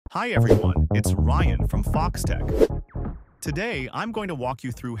Hi everyone, it's Ryan from Foxtecc. Today, I'm going to walk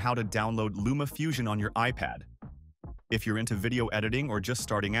you through how to download Luma Fusion on your iPad. If you're into video editing or just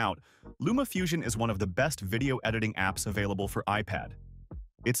starting out, Luma Fusion is one of the best video editing apps available for iPad.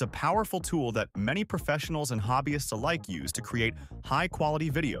 It's a powerful tool that many professionals and hobbyists alike use to create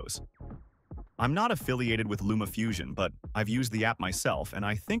high-quality videos. I'm not affiliated with Luma Fusion, but I've used the app myself and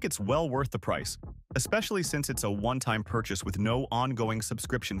I think it's well worth the price, especially since it's a one-time purchase with no ongoing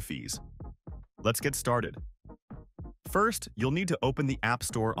subscription fees. Let's get started. First, you'll need to open the App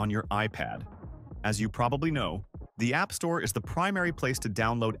Store on your iPad. As you probably know, the App Store is the primary place to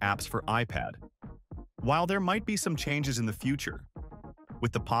download apps for iPad. While there might be some changes in the future,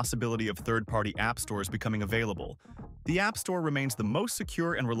 with the possibility of third-party app stores becoming available, the App Store remains the most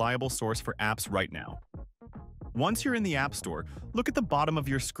secure and reliable source for apps right now. Once you're in the App Store, look at the bottom of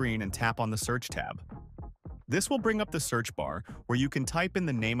your screen and tap on the Search tab. This will bring up the search bar where you can type in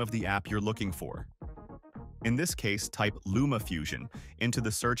the name of the app you're looking for. In this case, type Luma Fusion into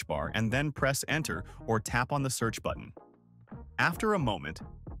the search bar and then press Enter or tap on the search button. After a moment,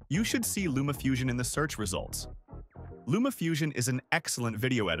 you should see Luma Fusion in the search results. Luma Fusion is an excellent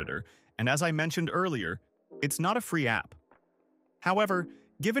video editor, and as I mentioned earlier, it's not a free app. However,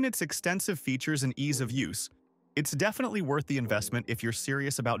 given its extensive features and ease of use, it's definitely worth the investment if you're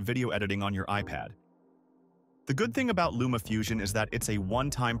serious about video editing on your iPad. The good thing about Luma Fusion is that it's a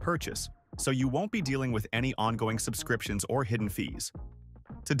one-time purchase, so you won't be dealing with any ongoing subscriptions or hidden fees.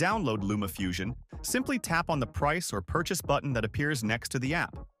 To download Luma Fusion, simply tap on the price or purchase button that appears next to the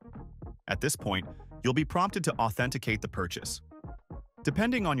app. At this point, you'll be prompted to authenticate the purchase.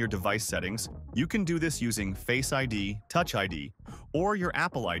 Depending on your device settings, you can do this using Face ID, Touch ID, or your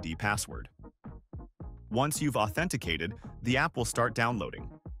Apple ID password. Once you've authenticated, the app will start downloading.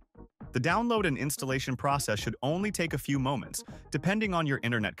 The download and installation process should only take a few moments, depending on your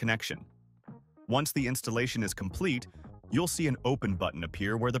internet connection. Once the installation is complete, you'll see an Open button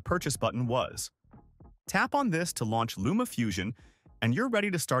appear where the purchase button was. Tap on this to launch Luma Fusion, and you're ready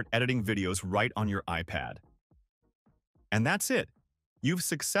to start editing videos right on your iPad. And that's it. You've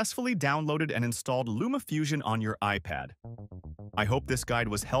successfully downloaded and installed Luma Fusion on your iPad. I hope this guide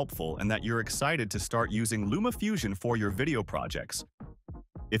was helpful and that you're excited to start using Luma Fusion for your video projects.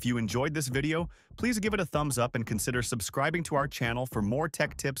 If you enjoyed this video, please give it a thumbs up and consider subscribing to our channel for more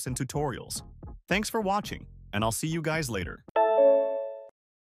tech tips and tutorials. Thanks for watching, and I'll see you guys later.